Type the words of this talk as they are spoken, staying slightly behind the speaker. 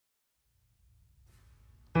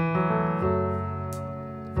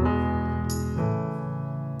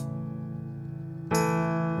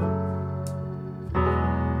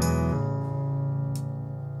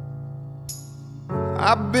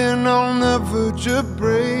I've been on the verge of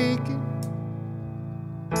breaking,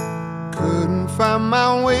 couldn't find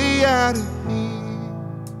my way out of here.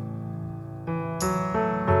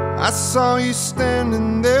 I saw you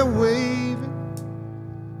standing there waving,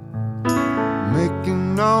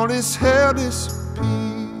 making all this hell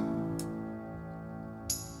disappear.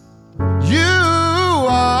 You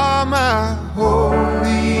are my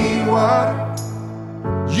holy water,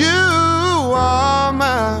 you are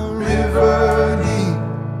my river deep.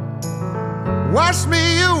 Wash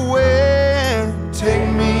me away and take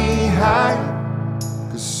me higher,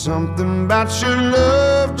 'cause something about your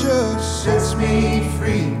love just sets me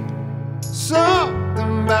free.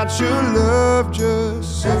 Something about your love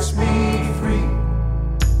just sets me free.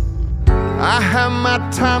 I have my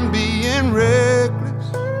time being reckless,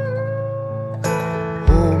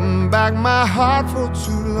 holding back my heart for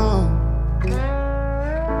too long.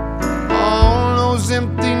 All those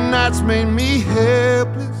empty nights made me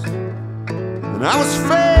helpless, and I was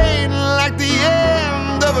fading like the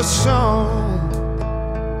end of a song.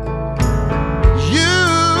 You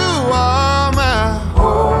are my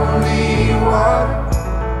holy water,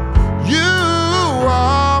 you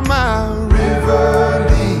are my river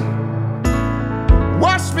deep.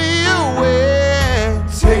 Wash me away and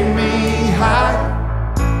take me higher,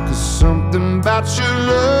 'cause something about your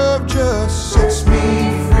love just sets me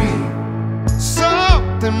free.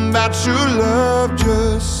 Something about your love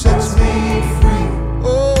just sets me free.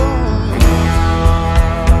 Oh,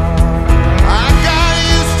 I got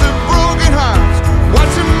used to broken hearts,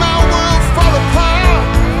 watching my world fall apart.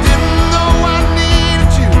 Didn't know I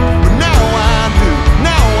needed you, but now I do,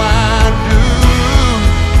 now I do.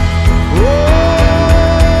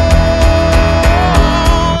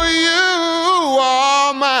 Oh, you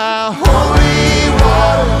are my holy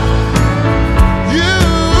water, you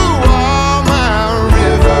are my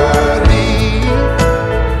river deep.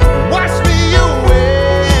 Wash me away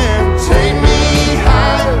and take me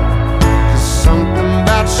higher, 'cause something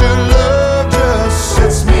about your love just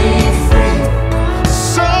sets me free.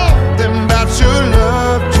 Something about your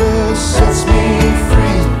love just sets me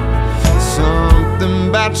free. Something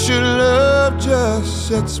about your love just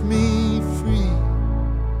sets me free.